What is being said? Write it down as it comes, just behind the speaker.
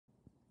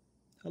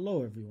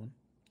Hello everyone.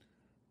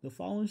 The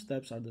following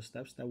steps are the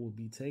steps that will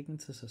be taken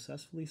to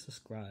successfully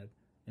subscribe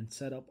and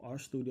set up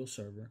RStudio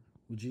Server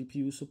with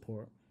GPU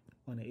support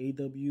on an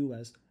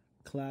AWS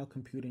cloud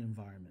computing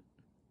environment.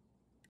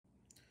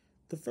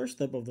 The first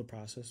step of the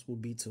process will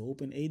be to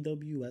open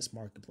AWS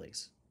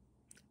Marketplace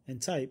and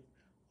type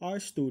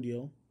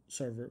RStudio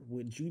Server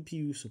with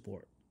GPU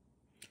support.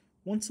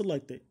 Once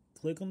selected,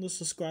 click on the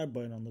subscribe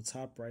button on the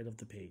top right of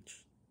the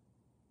page.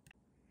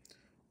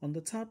 On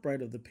the top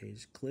right of the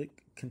page,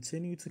 click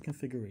Continue to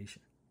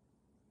Configuration.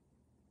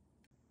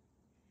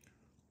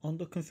 On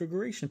the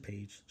configuration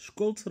page,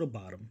 scroll to the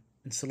bottom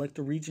and select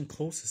the region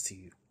closest to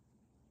you,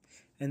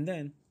 and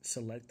then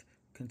select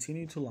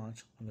Continue to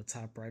Launch on the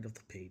top right of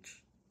the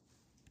page.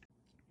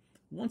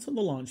 Once on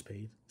the launch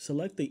page,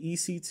 select the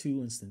EC2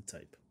 instance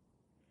type.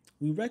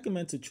 We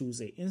recommend to choose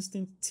a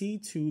instance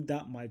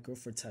T2.micro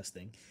for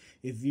testing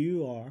if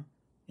you are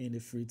in the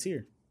free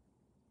tier.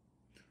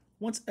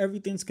 Once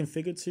everything's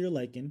configured to your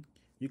liking,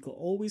 you can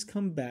always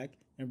come back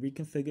and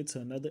reconfigure to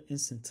another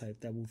instance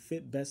type that will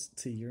fit best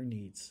to your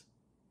needs.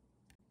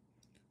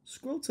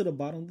 Scroll to the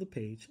bottom of the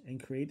page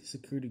and create a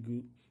security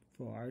group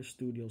for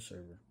RStudio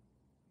Server.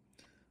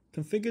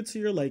 Configure to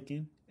your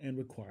liking and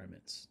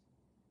requirements.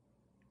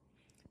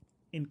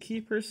 In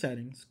key pair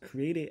settings,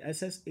 create a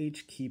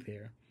SSH key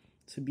pair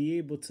to be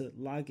able to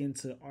log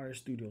into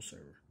RStudio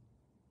Server.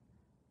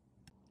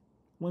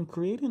 When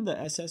creating the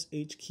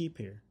SSH key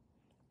pair,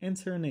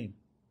 enter a name,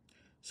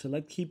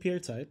 select key pair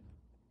type,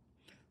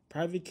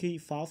 private key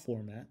file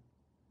format,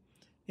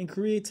 and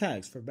create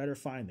tags for better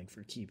finding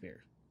for key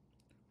pair.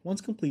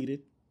 Once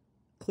completed,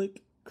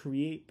 click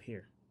Create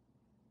Pair.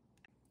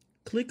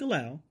 Click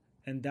Allow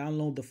and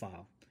download the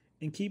file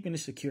and keep in a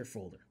secure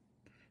folder.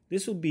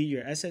 This will be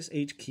your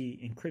SSH key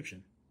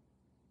encryption.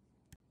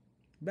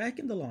 Back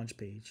in the launch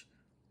page,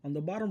 on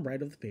the bottom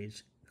right of the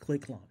page,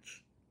 click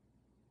Launch.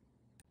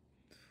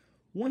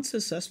 Once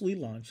successfully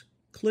launched,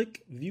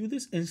 click View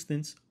this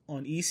instance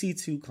on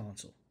EC2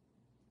 console.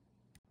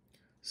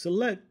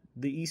 Select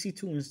the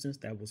EC2 instance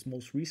that was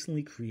most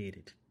recently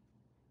created.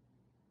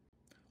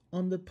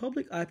 On the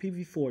public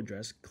IPv4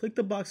 address, click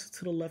the box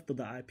to the left of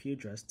the IP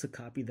address to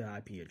copy the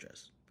IP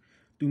address.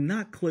 Do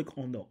not click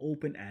on the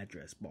Open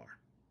Address bar.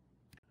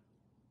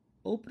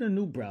 Open a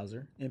new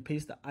browser and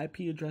paste the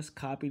IP address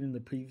copied in the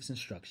previous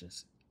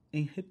instructions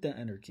and hit the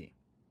Enter key.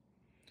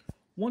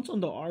 Once on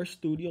the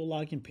RStudio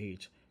login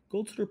page,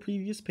 go to the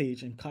previous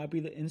page and copy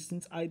the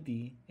instance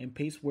ID and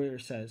paste where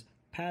it says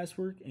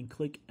password and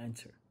click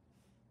Enter.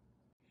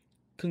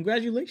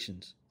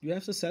 Congratulations! You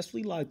have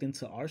successfully logged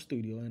into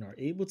RStudio and are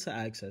able to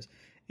access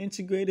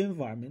integrated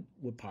environment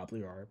with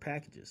popular R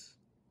packages.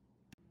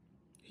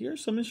 Here are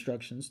some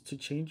instructions to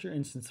change your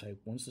instance type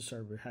once the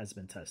server has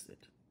been tested.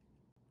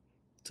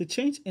 To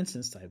change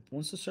instance type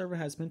once the server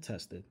has been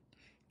tested,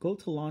 go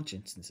to Launch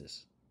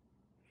Instances,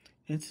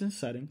 Instance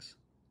Settings,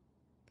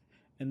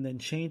 and then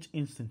change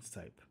instance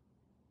type.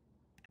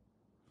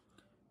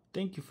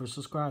 Thank you for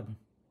subscribing.